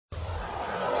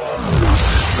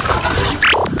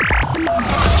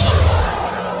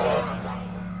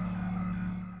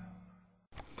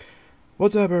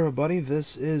What's up, everybody?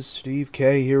 This is Steve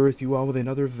K here with you all with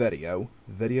another video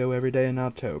every day in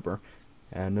October,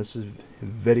 and this is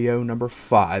video number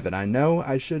 5. And I know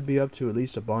I should be up to at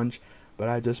least a bunch, but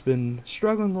I've just been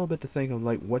struggling a little bit to think of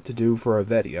like what to do for a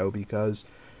video, because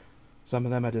some of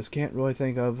them I just can't really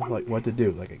think of like what to do,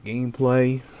 like a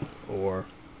gameplay or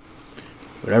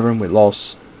whatever. And we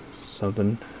lost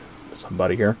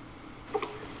somebody here.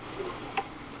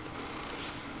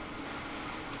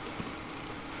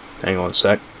 Hang on a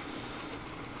sec.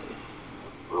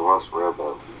 We lost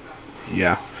Robo.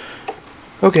 Yeah.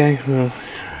 Okay, well,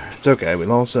 it's okay. We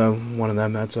lost one of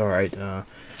them. That's alright.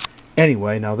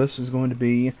 Anyway, now this is going to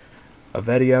be a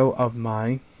video of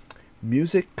my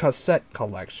music cassette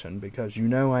collection, because you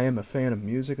know I am a fan of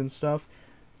music and stuff,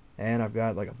 and I've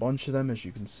got like a bunch of them. As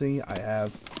you can see, I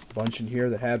have a bunch in here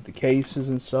that have the cases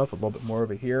and stuff, a little bit more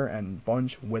over here, and a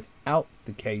bunch without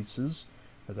the cases.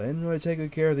 Because I didn't really take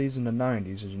good care of these in the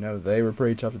 90s. As you know, they were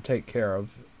pretty tough to take care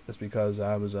of, just because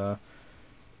I was a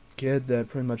kid that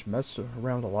pretty much messed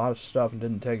around with a lot of stuff and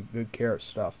didn't take good care of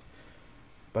stuff.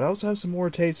 But I also have some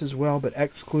more tapes as well, but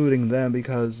excluding them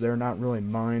because they're not really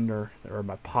mine, or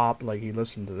my pop, like he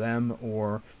listened to them,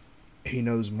 or he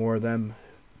knows more of them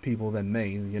people than me.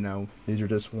 You know, these are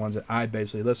just ones that I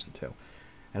basically listen to.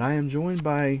 And I am joined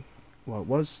by, well, it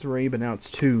was 3, but now it's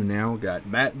 2 now. Got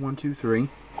Matt123.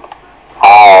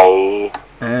 Hi.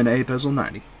 And A Pizzle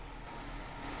 90.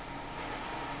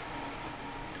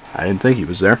 I didn't think he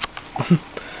was there.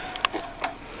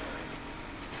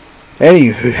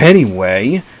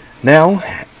 Anyway, now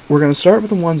we're going to start with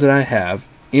the ones that I have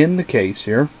in the case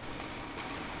here.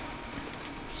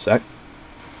 Sec.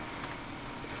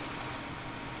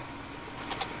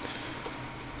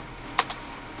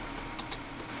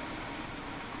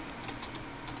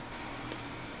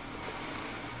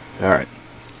 Alright.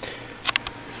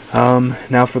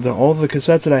 Now for all the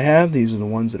cassettes that I have, these are the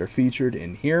ones that are featured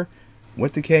in here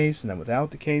with the case, and then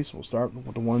without the case. We'll start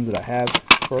with the ones that I have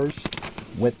first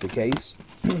with the case.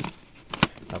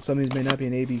 Now some of these may not be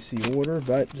in ABC order,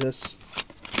 but just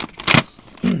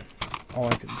all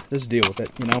I can just deal with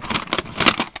it, you know.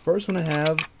 First one I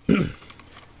have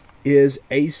is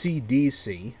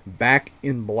AC/DC Back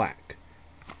in Black,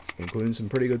 including some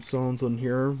pretty good songs on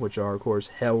here, which are of course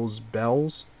Hell's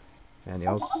Bells, and he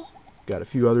also got a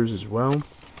few others as well.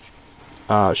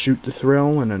 Shoot the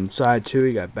Thrill, and then side 2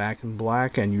 you got Back in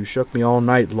Black and You Shook Me All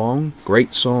Night Long.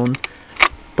 Great song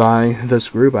by this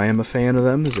group. I am a fan of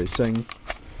them, as they sing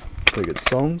pretty good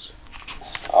songs.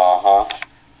 A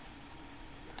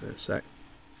sec.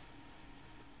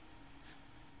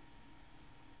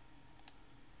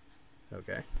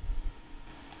 Okay.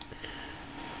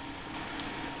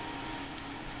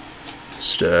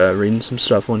 Just reading some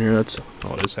stuff on here. That's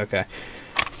all it is. Okay.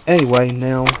 Anyway,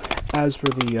 now as for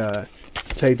the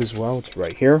tape as well, it's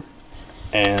right here,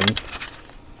 and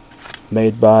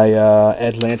made by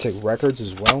Atlantic Records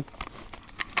as well.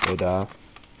 Good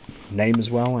name as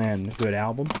well, and good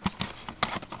album.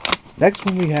 Next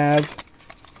one we have,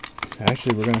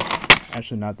 actually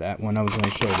not that one. I was going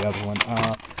to show the other one.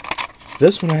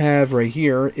 This one I have right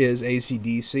here is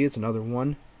AC/DC. It's another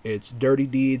one. It's Dirty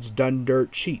Deeds Done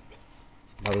Dirt Cheap.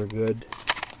 Another good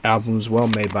album as well,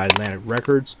 made by Atlantic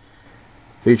Records.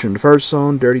 Featuring the first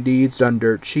song, Dirty Deeds Done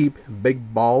Dirt Cheap,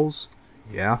 Big Balls,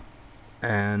 yeah,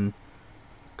 and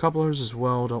a couple others as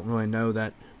well. Don't really know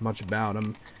that much about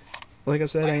them. Like I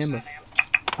said, I am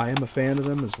a fan of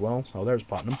them as well. Oh, there's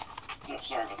Putnam. No,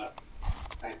 sorry about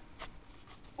that.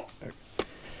 Hey.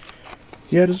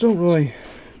 Yeah, just don't really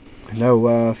know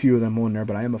a few of them on there,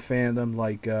 but I am a fan of them,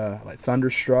 like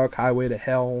Thunderstruck, Highway to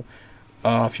Hell,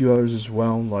 a few others as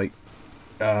well, like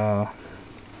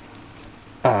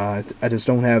I just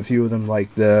don't have a few of them, like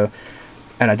and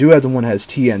I do have the one that has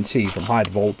TNT from High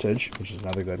Voltage, which is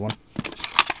another good one.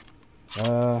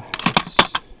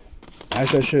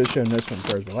 Actually, I should have shown this one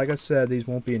first, but like I said, these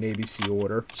won't be in ABC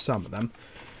order, some of them.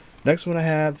 Next one I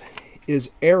have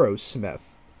is Aerosmith,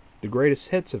 the greatest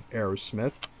hits of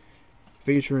Aerosmith,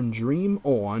 featuring Dream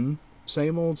On,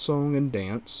 Same Old Song and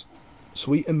Dance,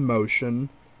 Sweet Emotion,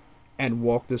 and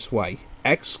Walk This Way.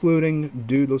 Excluding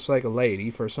Dude Looks Like a Lady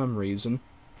for some reason.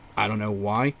 I don't know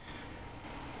why.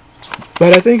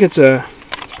 But I think it's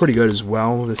pretty good as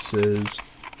well. This is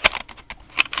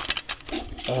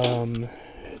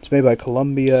it's made by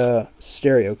Columbia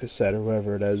Stereo Cassette, or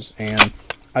whatever it is. And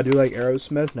I do like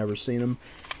Aerosmith. Never seen them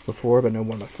before, but I know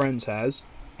one of my friends has.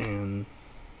 And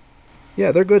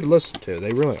yeah, they're good to listen to.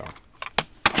 They really are.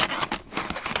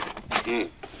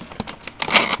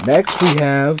 Next we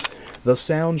have the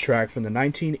soundtrack from the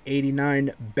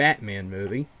 1989 Batman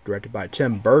movie, directed by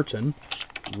Tim Burton.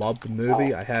 Love the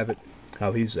movie. I have it.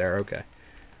 Oh, he's there. Okay.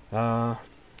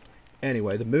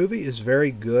 Anyway, the movie is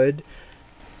very good.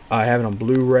 I have it on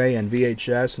Blu-ray and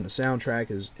VHS, and the soundtrack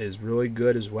is really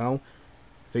good as well.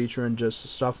 Featuring just the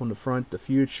stuff on the front, The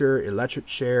Future, Electric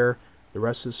Chair, the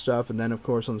rest of the stuff, and then of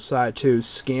course on the side too,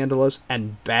 Scandalous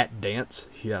and Bat Dance.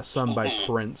 Yeah, sung by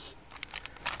Prince.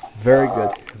 Very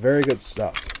good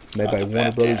stuff. Made by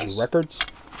Warner Brothers Records.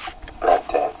 Bat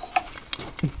Dance.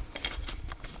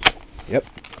 Yep.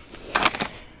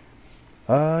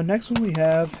 Next one we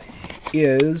have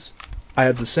is I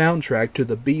have the soundtrack to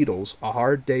The Beatles, A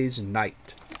Hard Day's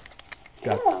Night.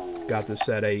 Got this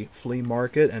at a flea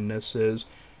market, and this is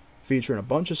featuring a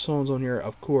bunch of songs on here,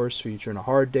 of course, featuring A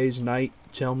Hard Day's Night,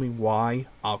 Tell Me Why,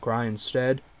 I'll Cry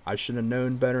Instead, I Should Have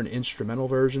Known Better, an instrumental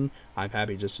version, I'm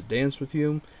Happy Just to Dance With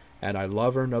You, and I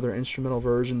Love Her, another instrumental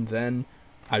version, then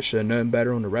I Should Have Known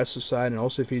Better on the rest of the side, and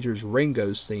also features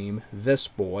Ringo's theme, This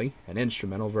Boy, an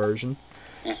instrumental version,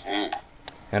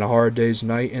 and A Hard Day's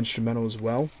Night, instrumental as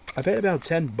well. I paid about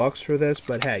 $10 for this,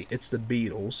 but hey, it's the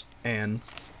Beatles, and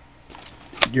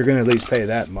you're going to at least pay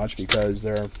that much because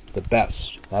they're the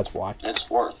best. That's why. It's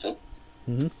worth it.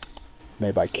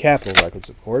 Made by Capitol Records,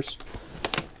 of course.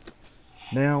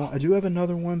 Now, I do have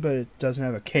another one, but it doesn't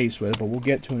have a case with it, but we'll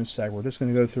get to it in a sec. We're just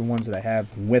going to go through ones that I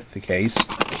have with the case.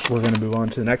 We're going to move on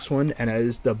to the next one, and it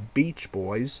is The Beach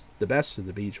Boys, The Best of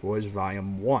the Beach Boys,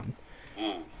 Volume 1.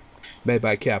 Made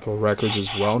by Capitol Records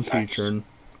as well, and featuring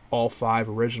all 5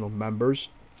 original members.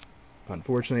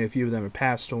 Unfortunately, a few of them have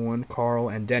passed on. Carl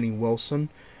and Denny Wilson,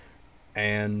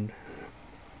 and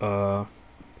Brian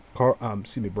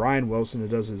Wilson, who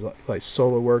does his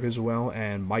solo work as well,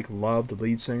 and Mike Love, the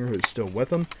lead singer, who's still with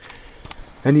him.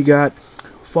 And you got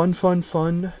Fun,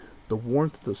 The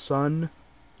Warmth of the Sun,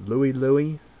 Louie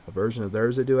Louie, a version of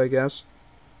theirs they do, I guess.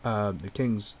 The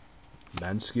King's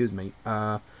Men, excuse me.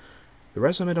 The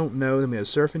rest of them I don't know. Then we have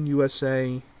Surfing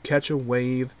USA, Catch a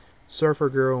Wave, Surfer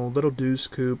Girl, Little Deuce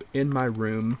Coupe, In My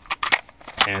Room,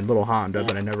 and Little Honda,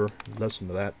 but I never listened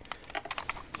to that.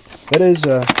 That is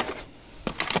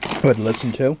good to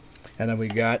listen to. And then we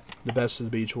got The Best of the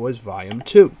Beach Boys, Volume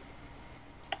 2.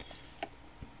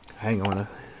 Hang on, I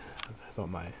thought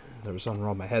there was something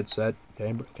wrong with my headset.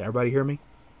 Can everybody hear me?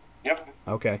 Yep.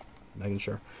 Okay, making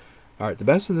sure. Alright, The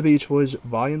Best of the Beach Boys,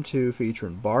 Volume 2,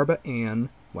 featuring Barbara Ann,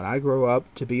 When I Grow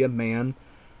Up to Be a Man,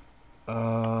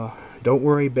 Don't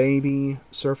Worry Baby,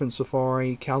 Surfing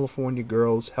Safari, California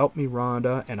Girls, Help Me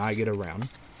Rhonda, and I Get Around.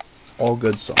 All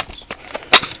good songs.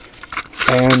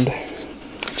 And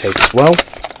tape as well.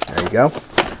 There you go.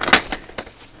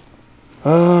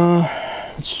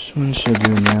 What should I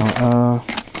do now?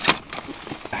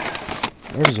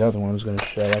 Where's the other one I was going to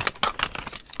show? I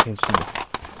can't see.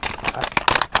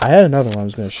 I had another one I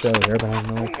was going to show here, but I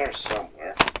don't know. It's in there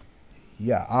somewhere.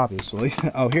 Yeah, obviously.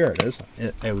 Oh, here it is.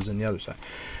 It was in the other side.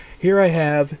 Here I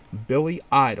have Billy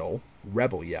Idol,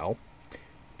 Rebel Yell.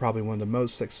 Probably one of the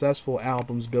most successful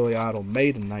albums Billy Idol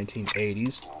made in the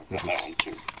 1980s.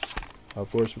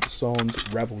 Of course, with the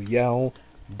songs Rebel Yell,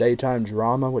 Daytime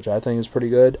Drama, which I think is pretty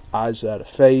good, Eyes Without a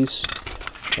Face,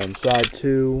 and side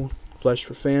 2, Flesh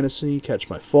for Fantasy, Catch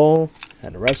My Fall,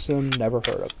 and the rest of them never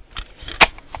heard of.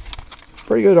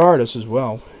 Pretty good artist as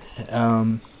well.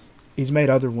 He's made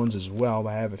other ones as well.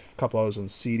 I have a couple of those on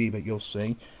CD, but you'll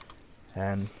see.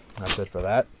 And that's it for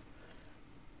that.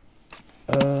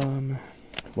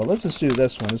 Well, let's just do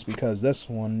this one, just because this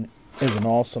one is an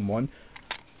awesome one.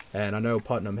 And I know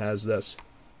Putnam has this.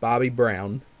 Bobby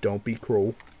Brown, Don't Be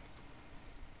Cruel.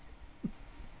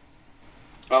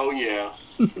 Oh, yeah.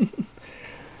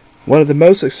 One of the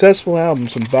most successful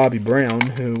albums from Bobby Brown,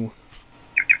 who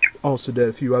also did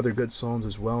a few other good songs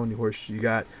as well. And of course, you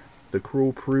got the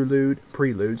Cruel Prelude,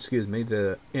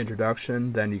 the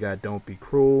introduction. Then you got Don't Be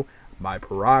Cruel, My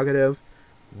Prerogative,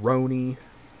 Roni,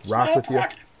 Rock With You.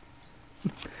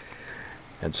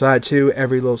 And side 2,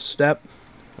 Every Little Step,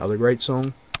 another great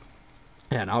song.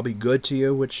 And I'll Be Good to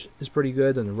You, which is pretty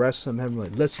good. And the rest of them I haven't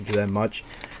really listened to that much.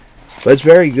 But it's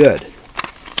very good.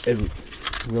 It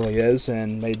really is.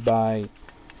 And made by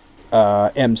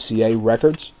MCA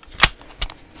Records.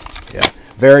 Yeah,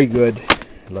 very good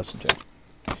to listen to.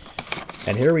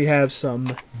 And here we have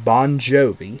some Bon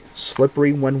Jovi,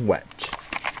 Slippery When Wet.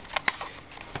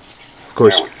 Of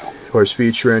course,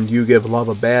 featuring You Give Love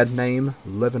a Bad Name,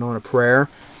 Living on a Prayer,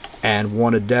 and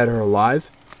Wanted Dead or Alive.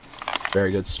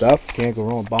 Very good stuff. Can't go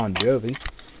wrong with Bon Jovi.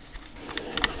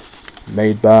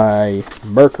 Made by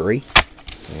Mercury,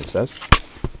 it says.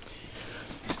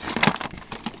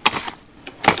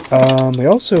 We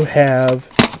also have,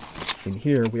 in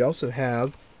here,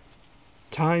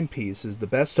 Timepieces, the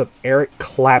best of Eric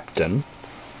Clapton.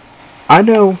 I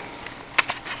know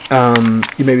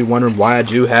You may be wondering why I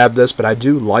do have this, but I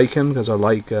do like him because I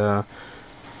like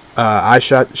I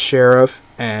Shot the Sheriff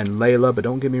and Layla, but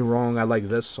don't get me wrong, I like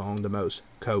this song the most,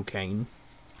 Cocaine.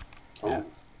 Yeah.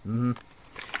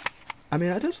 I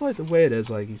mean, I just like the way it is.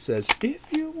 Like he says,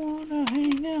 if you wanna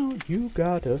hang out, you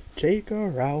gotta take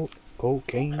her out.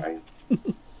 Cocaine. Okay.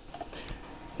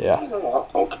 Yeah.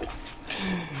 Okay.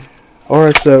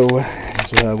 Or so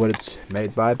is what it's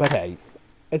made by. But hey,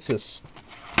 it's just...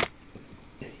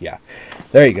 Yeah.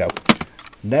 There you go.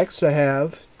 Next I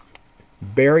have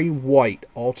Barry White,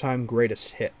 All-Time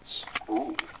Greatest Hits.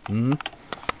 Ooh.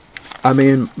 I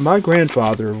mean, my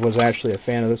grandfather was actually a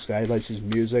fan of this guy. He likes his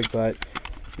music, but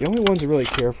the only ones I really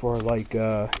care for are like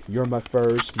You're My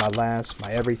First, My Last,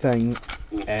 My Everything,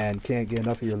 and Can't Get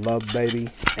Enough of Your Love, Baby.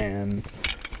 And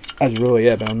that's really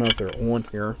it. But I don't know if they're on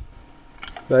here.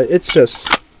 But it's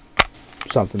just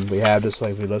something we have, just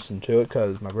like we listen to it,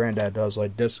 because my granddad does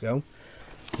like disco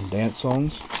and dance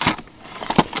songs.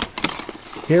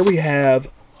 Here we have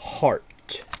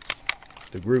Heart,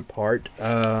 the group Heart.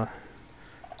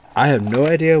 I have no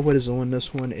idea what is on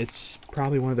this one. It's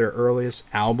probably one of their earliest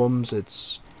albums.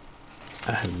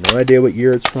 I have no idea what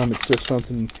year it's from. It's just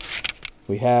something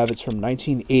we have. It's from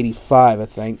 1985, I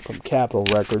think, from Capitol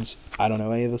Records. I don't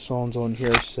know any of the songs on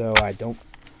here, so I don't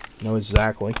know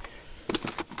exactly.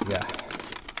 Yeah.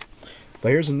 But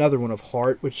here's another one of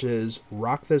Heart, which is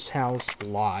Rock This House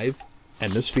Live.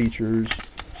 And this features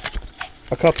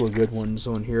a couple of good ones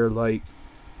on here, like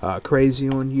Crazy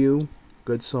on You,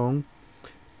 good song.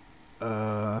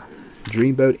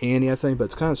 Dreamboat Annie, I think, but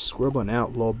it's kind of scribbling out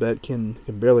a little bit. Can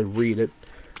barely read it.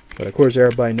 But of course,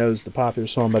 everybody knows the popular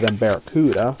song by them,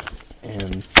 Barracuda,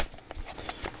 and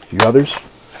a few others.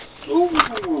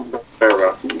 Ooh,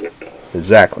 Barracuda.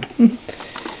 Exactly.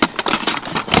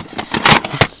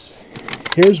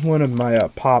 Here's one of my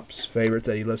Pop's favorites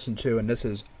that he listened to, and this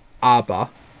is ABBA,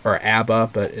 or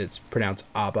ABBA, but it's pronounced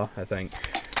ABBA, I think,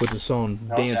 with the song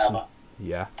Dancing.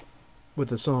 Yeah. With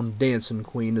the song Dancing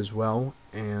Queen as well,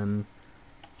 and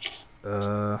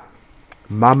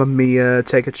Mamma Mia,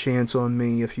 Take a Chance on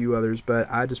Me, a few others, but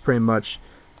I just pretty much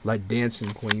like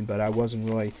Dancing Queen, but I wasn't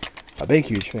really a big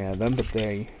huge fan of them, but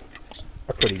they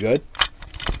are pretty good.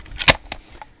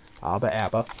 ABBA,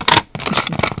 ABBA.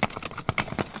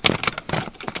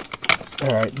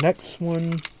 Alright, next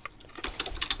one.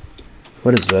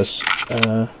 What is this?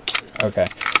 Okay.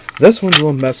 This one's a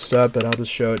little messed up, but I'll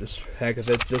just show it just for the heck of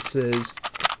it. This is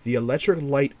the Electric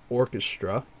Light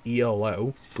Orchestra,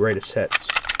 ELO, Greatest Hits.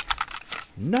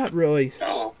 Not really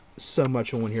so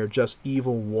much on here, just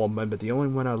Evil Woman, but the only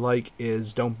one I like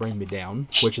is Don't Bring Me Down,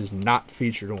 which is not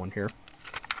featured on here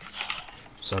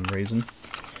for some reason.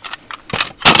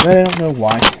 But I don't know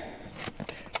why.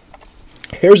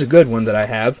 Here's a good one that I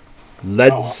have.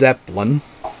 Led Zeppelin,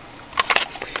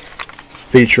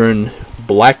 featuring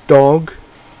Black Dog.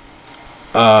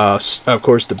 Of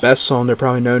course, the best song they're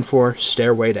probably known for,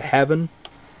 Stairway to Heaven,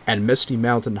 and Misty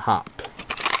Mountain Hop.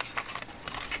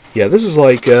 Yeah, this is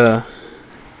like,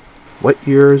 what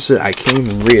year is it? I can't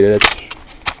even read it.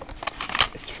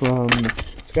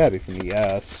 It's gotta be from the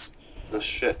S. The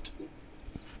shit.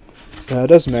 It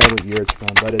doesn't matter what year it's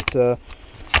from, but it's a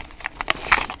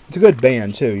good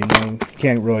band, too, you know. You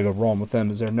can't really go wrong with them,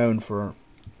 as they're known for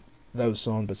those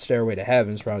songs, but Stairway to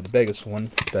Heaven is probably the biggest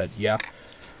one, but yeah.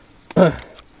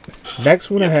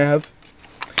 Next one I have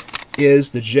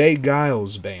is the J.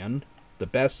 Giles Band, the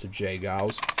best of J.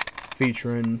 Giles,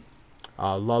 featuring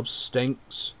Love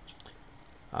Stinks.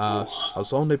 A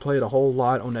song they played a whole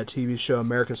lot on that TV show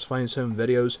America's Funniest Home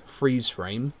Videos, Freeze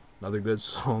Frame, another good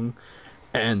song,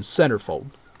 and Centerfold.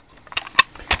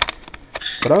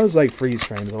 But I always like Freeze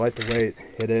Frames. I like the way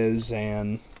it is,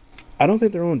 and I don't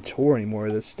think they're on tour anymore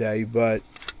this day, but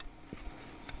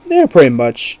they're pretty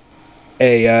much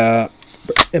a,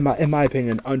 in my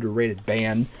opinion, an underrated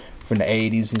band from the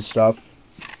 80s and stuff.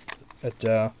 But,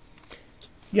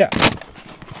 yeah.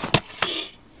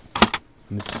 Let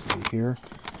me see here.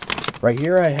 Right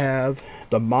here I have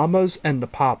the Mamas and the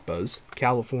Papas,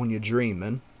 California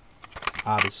Dreamin',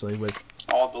 obviously, with...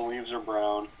 All the leaves are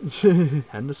brown.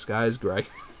 and the sky's gray.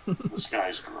 The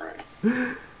sky's gray.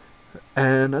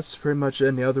 And that's pretty much it.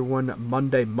 And the other one,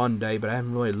 Monday, Monday, but I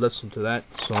haven't really listened to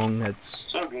that song. That's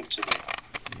so good to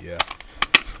me. Yeah.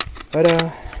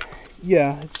 But,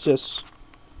 yeah, it's just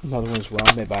another one as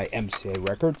well, made by MCA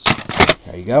Records.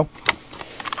 There you go.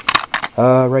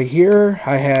 Right here,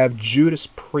 I have Judas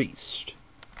Priest.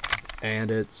 And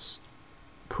it's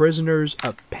Prisoners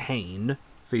of Pain,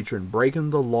 featuring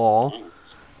Breaking the Law,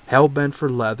 Hellbent for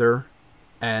Leather,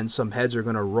 and Some Heads Are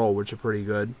Gonna Roll, which are pretty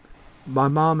good. My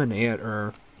mom and aunt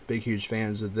are big, huge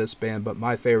fans of this band, but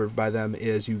my favorite by them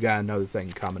is You Got Another Thing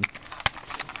Coming.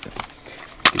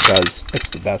 Because it's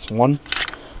the best one.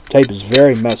 Tape is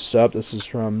very messed up. This is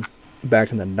from back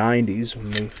in the 90s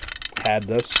when we had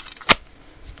this.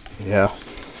 Yeah.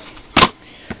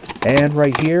 And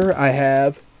right here I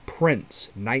have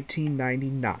Prince,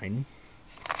 1999.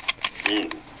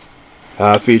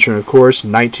 Featuring, of course,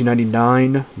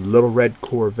 1999, Little Red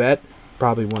Corvette.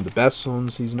 Probably one of the best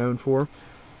songs he's known for.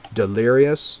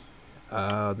 Delirious.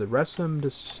 The rest of them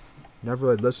just never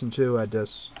really listened to. I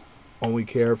just only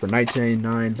care for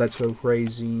 1989, Let's Go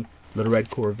Crazy, Little Red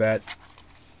Corvette.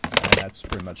 And that's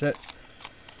pretty much it.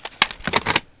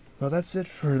 Well, that's it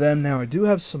for them. Now, I do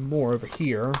have some more over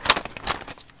here.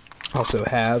 Also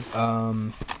have,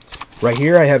 right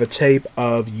here I have a tape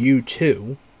of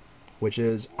U2, which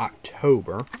is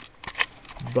October.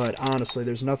 But honestly,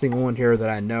 there's nothing on here that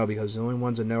I know, because the only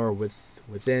ones I know are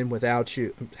Within, Without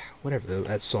You, whatever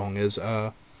that song is.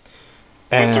 With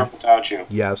or Without You.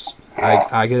 Yes,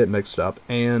 I get it mixed up.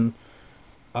 And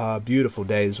Beautiful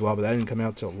Day as well, but that didn't come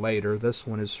out till later. This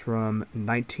one is from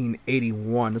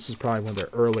 1981. This is probably one of their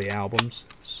early albums.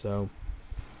 So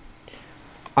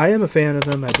I am a fan of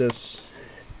them. I just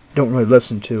don't really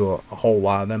listen to a whole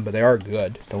lot of them, but they are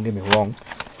good. Don't get me wrong.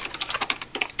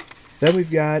 Then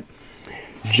we've got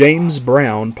James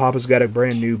Brown, Papa's Got a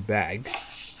Brand New Bag.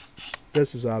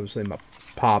 This is obviously my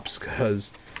pops,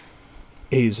 because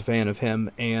he's a fan of him,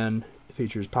 and it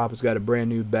features Papa's Got a Brand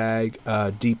New Bag,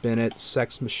 Deep in It,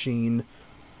 Sex Machine,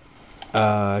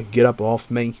 Get Up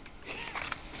Off Me.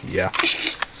 Yeah.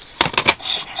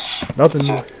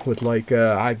 Nothing with like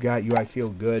I've Got You, I Feel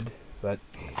Good, but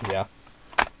yeah.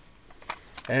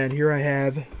 And here I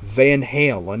have Van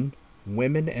Halen,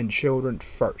 Women and Children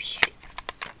First.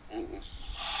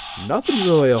 Nothing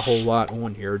really a whole lot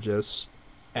on here, just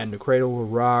And the Cradle Will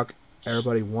Rock,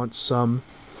 Everybody Wants Some,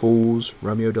 Fools,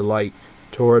 Romeo Delight,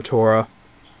 Tora Tora.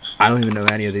 I don't even know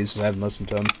any of these, because I haven't listened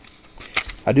to them.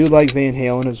 I do like Van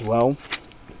Halen as well,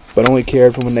 but only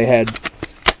cared for when they had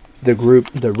the group,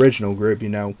 the original group, you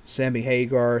know. Sammy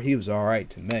Hagar, he was alright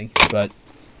to me, but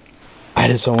I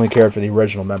just only cared for the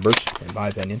original members, in my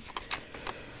opinion.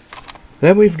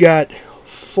 Then we've got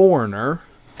Foreigner,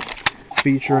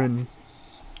 featuring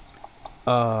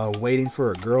Waiting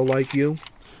for a Girl Like You.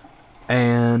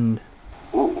 And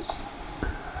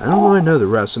I don't really know the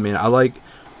rest. I mean, I like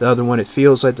the other one, It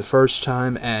Feels Like the First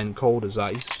Time, and Cold as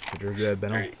Ice, which are good,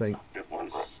 but I don't think... Good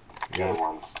one. Yeah. Good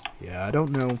ones. Yeah, I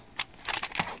don't know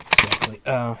exactly.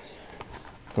 What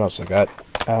else I got?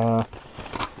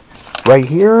 Right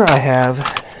here I have...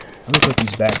 Let me put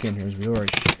these back in here, because we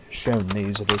already shown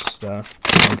these. I just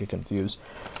don't get confused.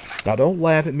 Now, don't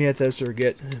laugh at me at this or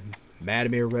get mad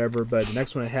at me or whatever, but the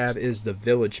next one I have is The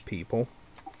Village People.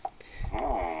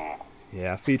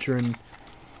 Yeah, featuring...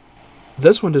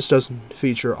 This one just doesn't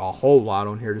feature a whole lot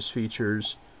on here. Just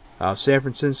features San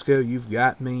Francisco, You've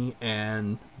Got Me,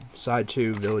 and side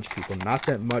 2, Village People. Not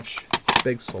that much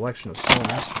big selection of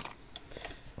songs.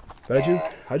 But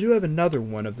I do have another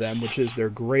one of them, which is their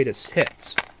greatest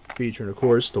hits. Featuring, of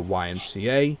course, the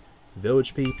YMCA,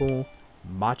 Village People,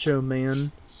 Macho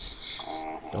Man.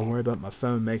 Don't worry about my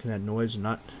phone making that noise. I'm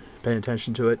not paying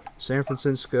attention to it. San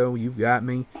Francisco, You've Got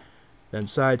Me. Then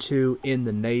side 2, In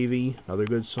the Navy, another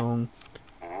good song.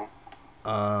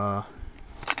 And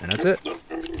that's it.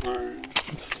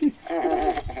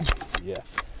 Yeah.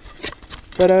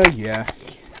 But, yeah.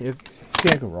 You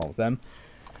can't go wrong with them.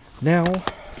 Now,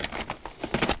 alright,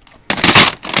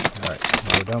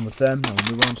 now we're done with them. Now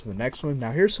we'll move on to the next one.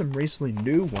 Now, here's some recently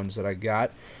new ones that I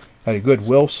got at a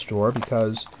Goodwill store,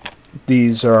 because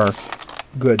these are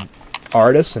good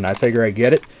artists, and I figure I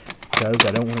get it, because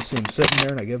I don't want to see them sitting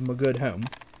there, and I give them a good home.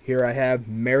 Here I have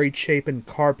Mary Chapin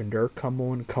Carpenter, Come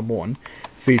On, Come On,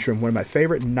 featuring one of my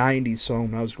favorite 90s songs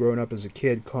when I was growing up as a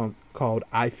kid, called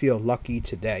I Feel Lucky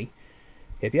Today.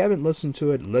 If you haven't listened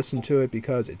to it, listen to it,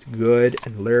 because it's good,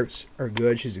 and the lyrics are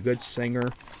good. She's a good singer.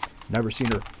 Never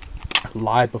seen her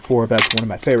live before, but that's one of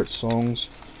my favorite songs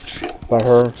by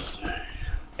her,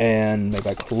 and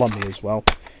by Columbia as well.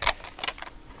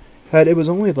 But it was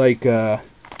only like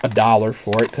 $1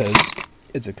 for it, because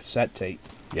it's a cassette tape.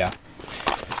 Yeah.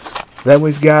 Then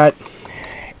we've got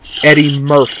Eddie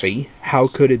Murphy, How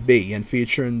Could It Be, and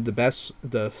featuring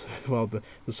the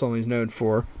song he's known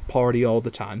for, Party All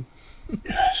the Time.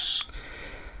 Yes.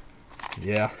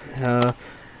 Yeah.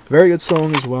 Very good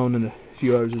song as well, and a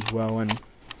few others as well, and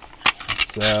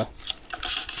it's I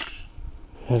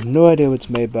have no idea what it's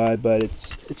made by, but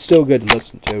it's still good to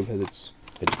listen to, because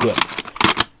it's good.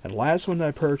 And the last one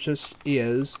I purchased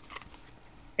is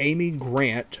Amy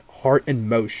Grant, Heart in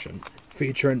Motion,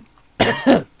 featuring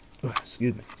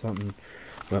Excuse me, something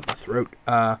went my throat.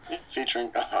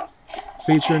 Featuring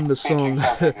Featuring the featuring song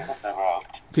something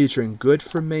about featuring "Good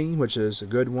for Me," which is a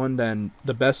good one. Then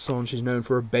the best song she's known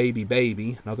for, "Baby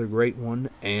Baby," another great one,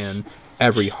 and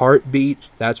 "Every Heartbeat."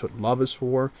 That's what love is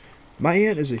for. My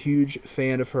aunt is a huge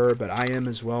fan of her, but I am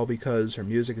as well because her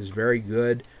music is very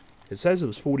good. It says it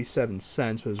was 47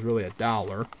 cents, but it was really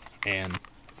 $1, and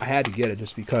I had to get it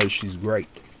just because she's great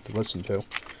to listen to.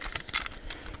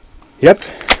 Yep.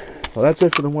 Well, that's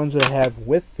it for the ones that I have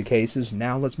with the cases.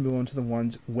 Now let's move on to the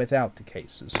ones without the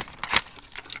cases.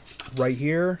 Right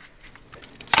here,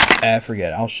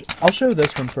 forget it. I'll show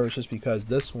this one first just because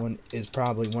this one is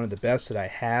probably one of the best that I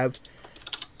have.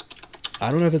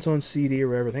 I don't know if it's on CD or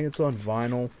whatever. I think it's on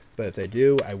vinyl, but if they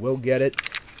do, I will get it.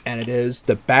 And it is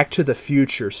the Back to the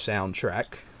Future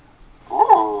soundtrack.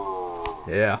 ooh.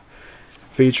 Yeah.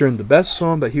 Featuring the best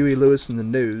song by Huey Lewis and the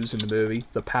News in the movie,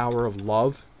 "The Power of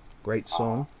Love." Great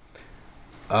song.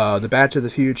 The Back to the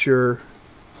Future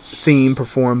theme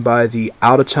performed by the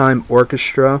Out of Time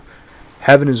Orchestra.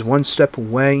 "Heaven is One Step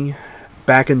Away."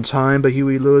 "Back in Time" by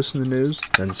Huey Lewis and the News.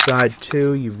 Then side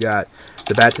 2, you've got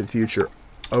the Back to the Future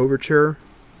Overture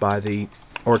by the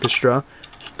orchestra.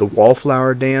 "The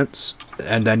Wallflower Dance."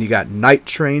 And then you got "Night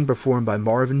Train" performed by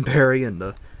Marvin Berry and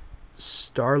the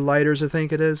Starlighters, I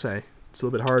think it is. It's a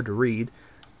little bit hard to read.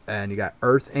 And you got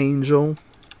 "Earth Angel."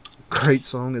 Great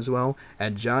song as well.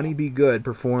 And "Johnny Be Good"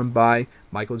 performed by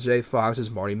Michael J. Fox as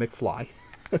Marty McFly.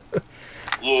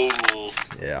 Yay.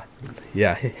 Yeah.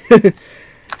 Yeah.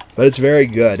 But it's very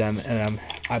good.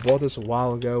 I bought this a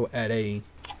while ago at a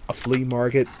flea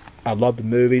market. I love the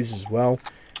movies as well.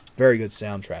 Very good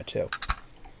soundtrack too.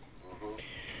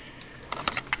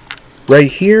 Right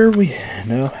here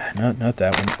no, not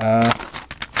that one.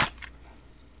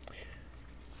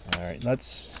 Alright,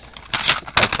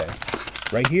 okay.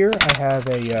 Right here I have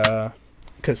a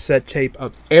cassette tape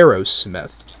of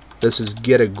Aerosmith. This is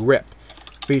 "Get a Grip,"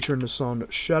 featuring the song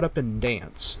 "Shut Up and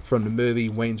Dance" from the movie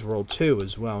Wayne's World 2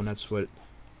 as well, and that's what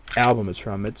album is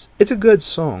from. It's a good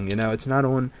song, you know. It's not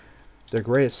on their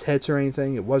greatest hits or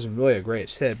anything. It wasn't really a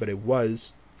greatest hit, but it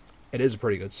is a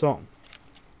pretty good song.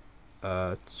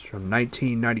 It's from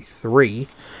 1993.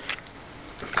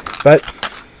 But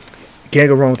can't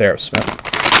go wrong with Aerosmith.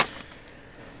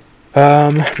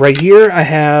 Right here I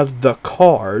have the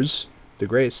Cars, the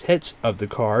greatest hits of the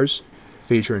Cars,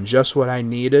 featuring "Just What I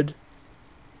Needed."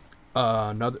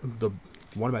 One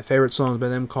of my favorite songs by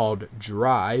them called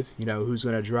 "Drive." You know, "Who's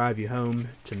Gonna Drive You Home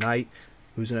Tonight?"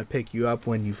 "Who's Gonna Pick You Up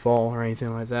When You Fall?" or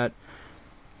anything like that.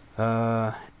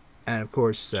 And of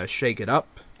course, "Shake It Up."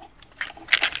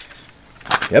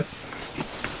 Yep.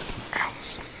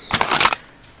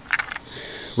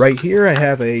 Right here I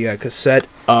have a cassette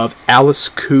of Alice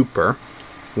Cooper,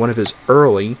 one of his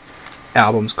early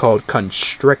albums called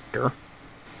 "Constrictor,"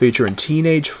 featuring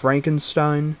 "Teenage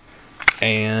Frankenstein,"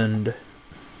 and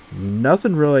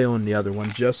nothing really on the other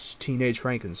one, just "Teenage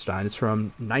Frankenstein." It's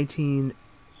from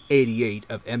 1988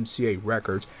 of MCA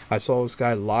Records. I saw this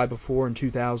guy live before in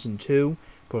 2002,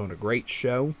 put on a great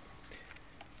show.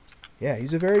 Yeah,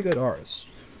 he's a very good artist.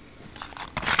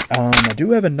 I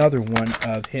do have another one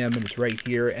of him, and it's right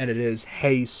here, and it is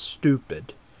 "Hey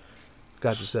Stupid."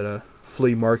 Got this at a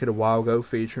flea market a while ago,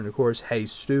 featuring, of course, "Hey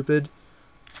Stupid."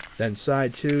 Then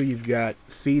side 2, you've got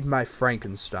 "Feed My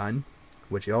Frankenstein,"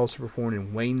 which he also performed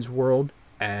in Wayne's World,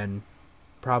 and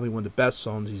probably one of the best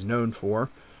songs he's known for,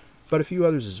 but a few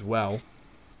others as well.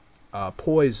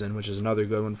 "Poison," which is another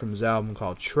good one from his album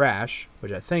called "Trash,"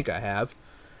 which I think I have,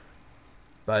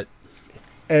 but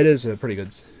it is a pretty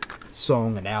good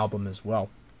song and album as well.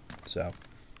 So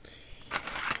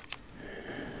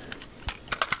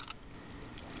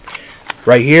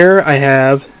right here I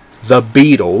have the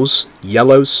Beatles,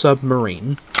 "Yellow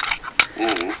Submarine."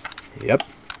 Yep.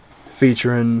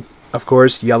 Featuring, of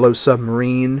course, "Yellow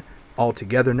Submarine," "All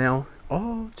Together Now."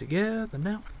 All together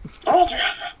now.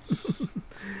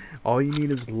 "All You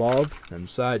Need Is Love." And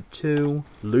side 2,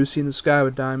 "Lucy in the Sky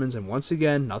with Diamonds," and once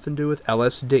again, nothing to do with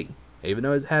LSD. Even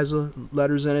though it has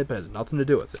letters in it, but it has nothing to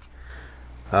do with it.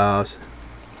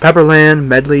 Pepperland,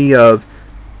 medley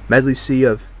 "Sea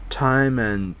of Time"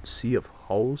 and "Sea of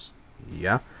Holes."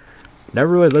 Yeah.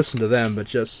 Never really listened to them,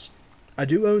 but I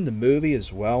do own the movie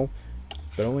as well,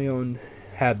 but only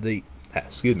have the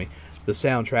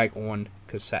soundtrack on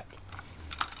cassette.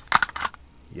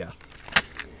 Yeah.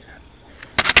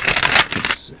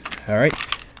 Alright.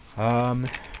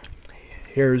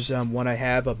 Here's one I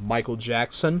have of Michael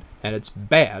Jackson, and it's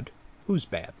 "Bad." Who's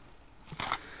bad?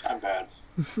 I'm bad.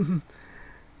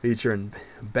 Featuring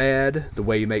 "Bad," "The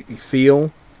Way You Make Me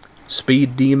Feel,"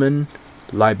 "Speed Demon,"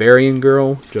 "Liberian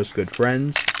Girl," "Just Good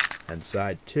Friends." And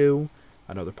side 2,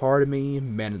 Another Part of Me,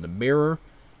 Man in the Mirror,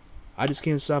 I Just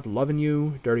Can't Stop Loving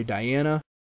You, Dirty Diana.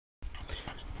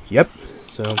 Yep,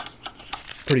 so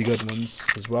pretty good ones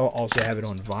as well. Also have it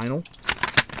on vinyl,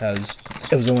 because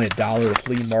it was only $1 at a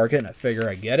flea market, and I figure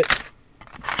I get it.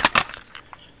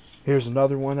 Here's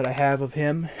another one that I have of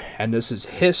him, and this is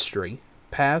History,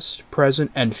 Past,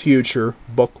 Present, and Future,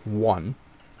 Book 1.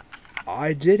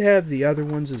 I did have the other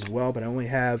ones as well, but I only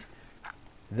have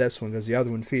this one, because the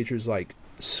other one features, like,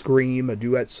 Scream, a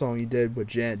duet song he did with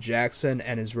Janet Jackson,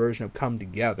 and his version of Come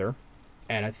Together,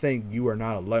 and I think You Are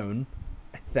Not Alone,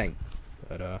 I think,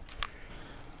 but,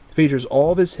 features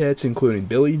all of his hits, including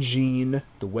Billie Jean,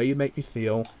 The Way You Make Me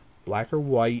Feel, Black or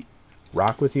White,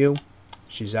 Rock With You,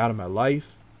 She's Out of My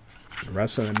Life, the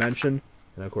rest of them I mentioned,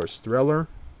 and of course Thriller,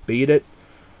 Beat It,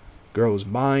 Girl Is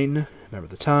Mine, Remember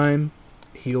the Time,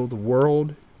 Heal the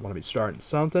World, Want to Be Starting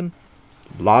Something.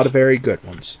 A lot of very good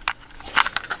ones.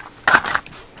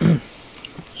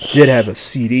 Did have a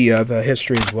CD of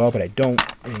History as well, but I don't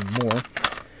anymore.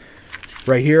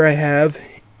 Right here I have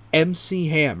MC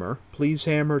Hammer, Please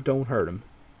Hammer, Don't Hurt Him,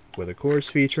 with a chorus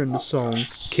featuring the song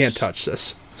Can't Touch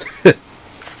This.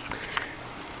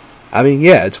 I mean,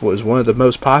 yeah, it was one of the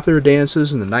most popular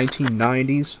dances in the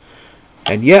 1990s.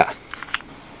 And yeah.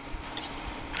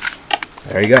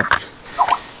 There you go.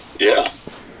 Yeah.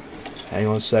 Hang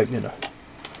on a second. A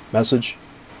message.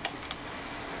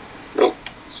 Nope.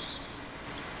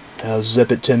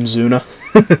 Zip it, Tim Zuna.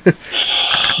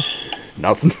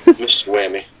 Nothing. Miss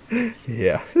Whammy.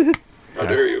 Yeah. How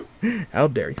dare you? How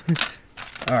dare you?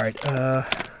 Alright,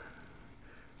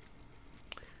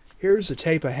 here's a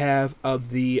tape I have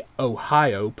of the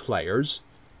Ohio Players.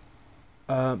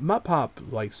 My pop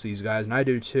likes these guys, and I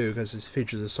do too, because this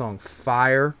features the song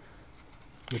Fire,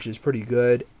 which is pretty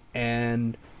good,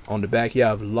 and on the back you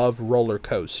have Love Roller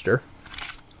Coaster.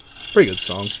 Pretty good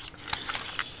song.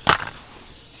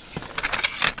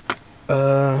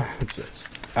 What's this?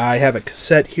 I have a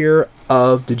cassette here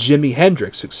of the Jimi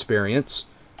Hendrix Experience,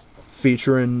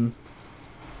 featuring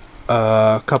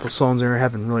a couple songs there I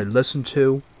haven't really listened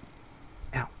to.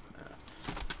 Ow.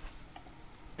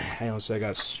 Hang on a second, I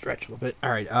gotta stretch a little bit.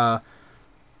 Alright,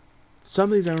 some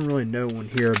of these I don't really know on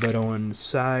here, but on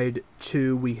side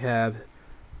 2 we have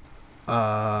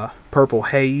Purple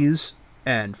Haze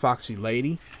and Foxy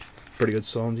Lady. Pretty good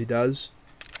songs he does.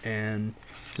 And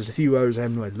there's a few others I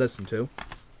haven't really listened to.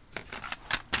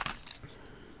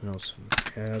 What else do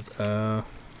we have?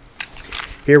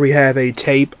 Here we have a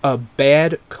tape of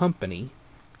Bad Company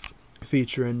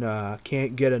featuring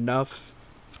Can't Get Enough,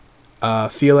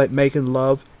 Feel Like Making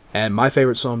Love, and my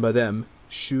favorite song by them,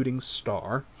 Shooting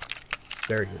Star.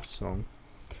 Very good song.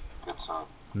 Good song.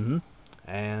 Mm-hmm.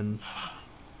 And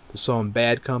the song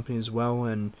Bad Company as well,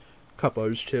 and a couple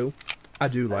others too. I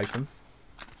do like them.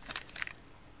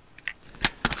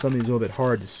 Some of these are a little bit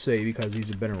hard to see because these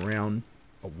have been around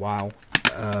a while.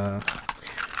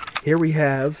 Here we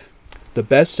have the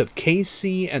best of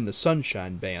KC and the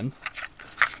Sunshine Band.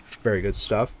 Very good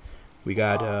stuff. We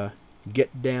got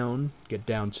Get Down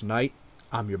Tonight,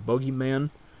 I'm Your Boogeyman.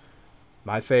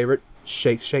 My favorite,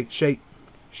 Shake, Shake, Shake,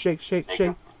 Shake, Shake,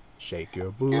 Shake, Shake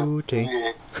Your Booty.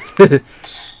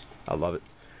 I love it.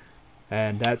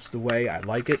 And That's the Way I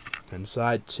Like It. And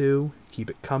side 2, Keep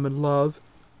It Comin' Love,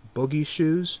 Boogie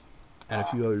Shoes, and a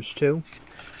few others too.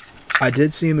 I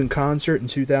did see him in concert in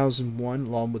 2001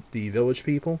 along with the Village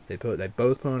People. They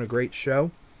both put on a great show.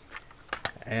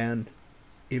 And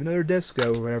even though they're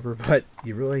disco or whatever, but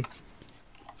you really,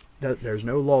 there's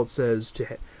no law that says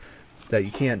that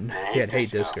you can't hate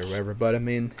disco or whatever. But I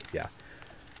mean, yeah.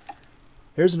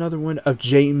 Here's another one of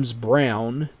James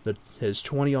Brown, his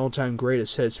 20 all-time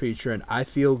greatest hits featuring I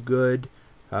Feel Good,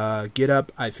 Get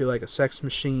Up, I Feel Like a Sex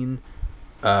Machine.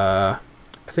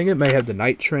 I think it may have the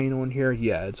Night Train on here.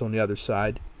 Yeah, it's on the other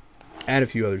side. And a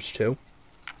few others too.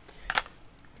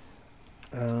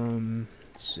 Let's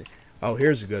see. Oh,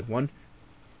 here's a good one.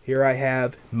 Here I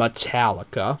have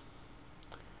Metallica.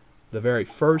 The very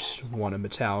first one of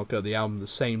Metallica, the album of the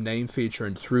same name,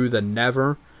 featuring Through the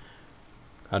Never.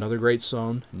 Another great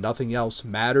song, Nothing Else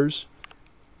Matters.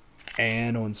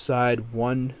 And on side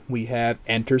 1, we have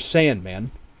Enter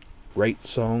Sandman. Great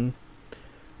song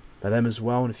by them as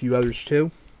well, and a few others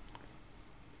too.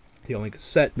 The only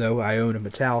cassette, though, I own of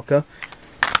Metallica,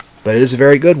 but it is a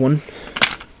very good one.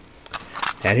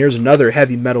 And here's another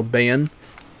heavy metal band,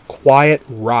 Quiet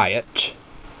Riot,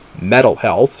 Metal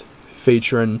Health,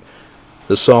 featuring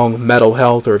the song Metal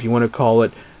Health, or if you want to call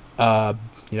it,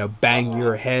 Bang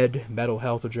Your Head, Metal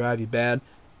Health Will Drive You Bad,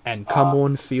 and Come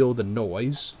On Feel the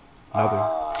Noise. Good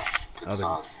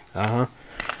songs.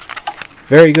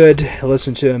 Very good.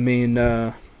 Listen to, I mean,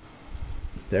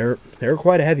 they're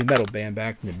quite a heavy metal band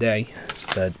back in the day.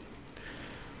 But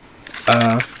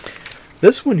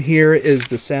this one here is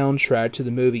the soundtrack to the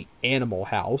movie Animal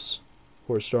House, of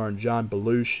course starring John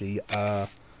Belushi.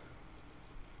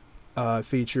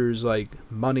 Features like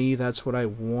Money, That's What I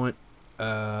Want.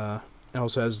 It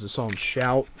also has the song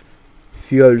Shout. A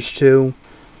few others too.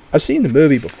 I've seen the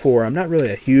movie before. I'm not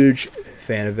really a huge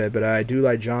fan of it, but I do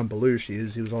like John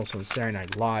Belushi. He was also on Saturday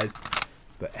Night Live,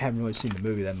 but I haven't really seen the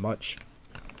movie that much.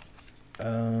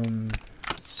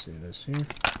 Let's see this here.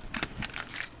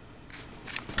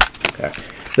 Okay.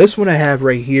 This one I have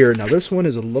right here. Now this one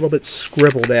is a little bit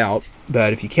scribbled out,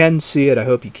 but if you can see it, I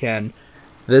hope you can.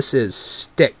 This is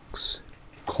Styx,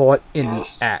 Caught in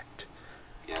the Act.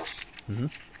 Yes.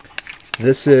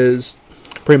 This is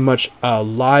pretty much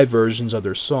live versions of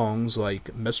their songs, like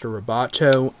Mr.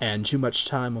 Roboto and Too Much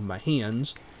Time on My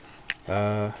Hands.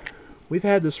 We've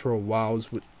had this for a while.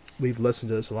 We've listened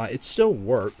to this a lot. It still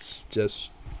works. Just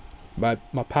my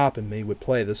pop and me would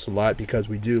play this a lot because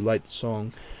we do like the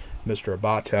song Mr.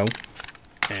 Roboto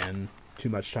and Too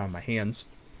Much Time on My Hands.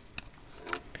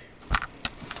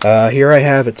 Here I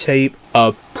have a tape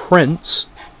of Prince,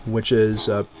 which is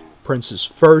Prince's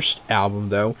first album,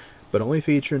 though, but only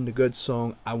featuring the good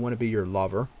song I Want to Be Your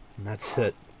Lover, and that's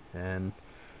it. And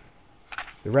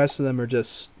the rest of them are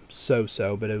just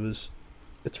so-so, but it's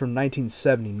from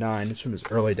 1979. It's from his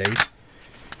early days.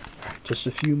 Just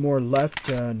a few more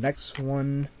left. Next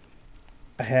one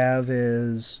I have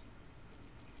is...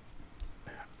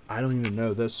 I don't even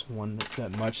know this one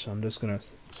that much, so I'm just going to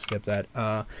skip that.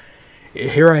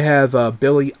 Here I have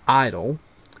Billy Idol,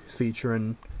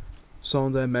 featuring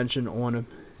songs that I mentioned on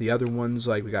the other ones,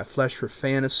 like we got Flesh for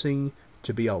Fantasy,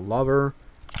 To Be a Lover,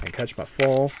 and Catch My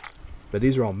Fall. But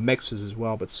these are all mixes as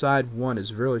well, but side one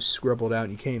is really scribbled out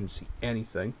and you can't even see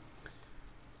anything.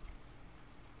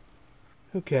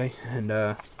 Okay, and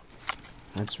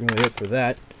that's really it for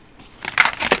that.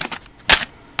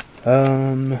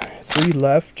 3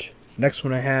 left. Next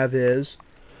one I have is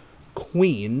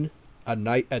Queen, A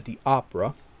Night at the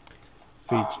Opera,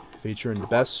 featuring the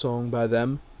best song by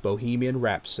them, Bohemian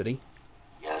Rhapsody.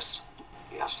 Yes.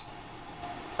 Yes.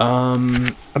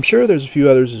 I'm sure there's a few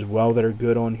others as well that are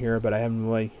good on here, but I haven't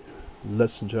really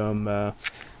listened to them.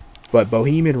 But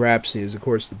Bohemian Rhapsody is, of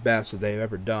course, the best that they've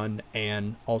ever done,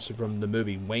 and also from the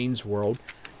movie Wayne's World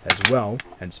as well.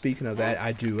 And speaking of that,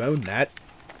 I do own that,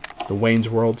 the Wayne's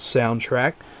World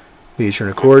soundtrack, featuring,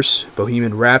 of course,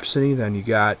 Bohemian Rhapsody. Then you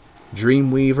got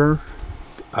Dreamweaver.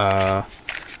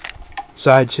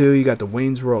 Side 2, you got the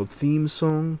Wayne's World theme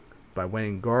song by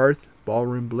Wayne Garth,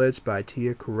 Ballroom Blitz by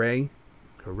Tia Carrere,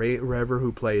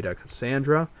 who played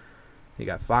Cassandra. You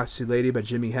got Foxy Lady by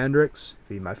Jimi Hendrix,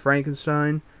 Feed My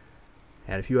Frankenstein,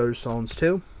 and a few other songs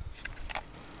too.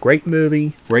 Great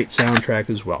movie, great soundtrack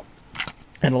as well.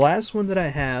 And the last one that I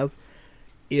have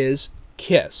is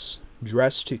Kiss,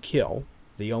 Dressed to Kill,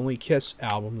 the only Kiss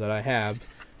album that I have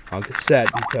on cassette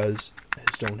because I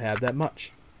just don't have that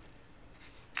much.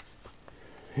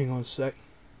 Hang on a sec.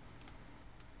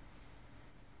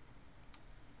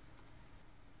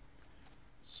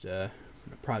 Just a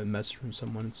private message from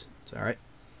someone. It's alright.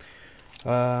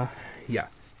 Yeah.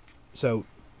 So,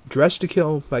 Dressed to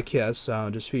Kill by Kiss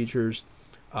just features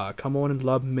Come On and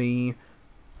Love Me,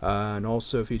 and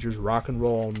also features Rock and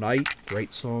Roll All Night,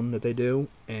 great song that they do,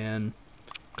 and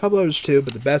a couple others too,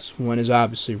 but the best one is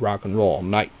obviously Rock and Roll All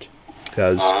Night,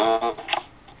 because,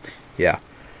 yeah.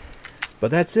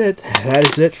 But that's it. That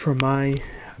is it for my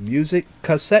music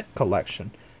cassette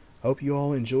collection. Hope you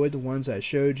all enjoyed the ones I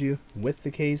showed you with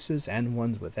the cases and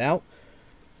ones without.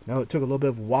 I know it took a little bit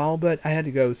of a while, but I had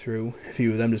to go through a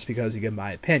few of them just because to give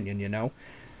my opinion, you know.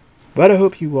 But I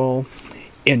hope you all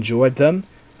enjoyed them.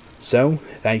 So,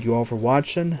 thank you all for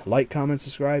watching. Like, comment,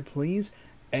 subscribe, please.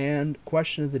 And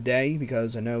question of the day,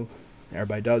 because I know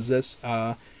everybody does this.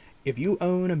 If you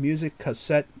own a music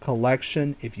cassette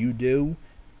collection, if you do,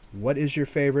 what is your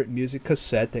favorite music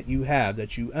cassette that you have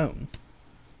that you own?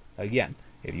 Again,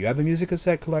 if you have a music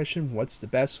cassette collection, what's the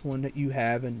best one that you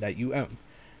have and that you own?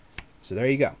 So there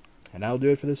you go. And that'll do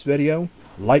it for this video.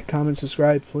 Like, comment,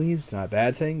 subscribe, please. It's not a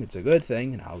bad thing. It's a good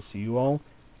thing. And I'll see you all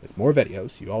with more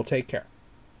videos. You all take care.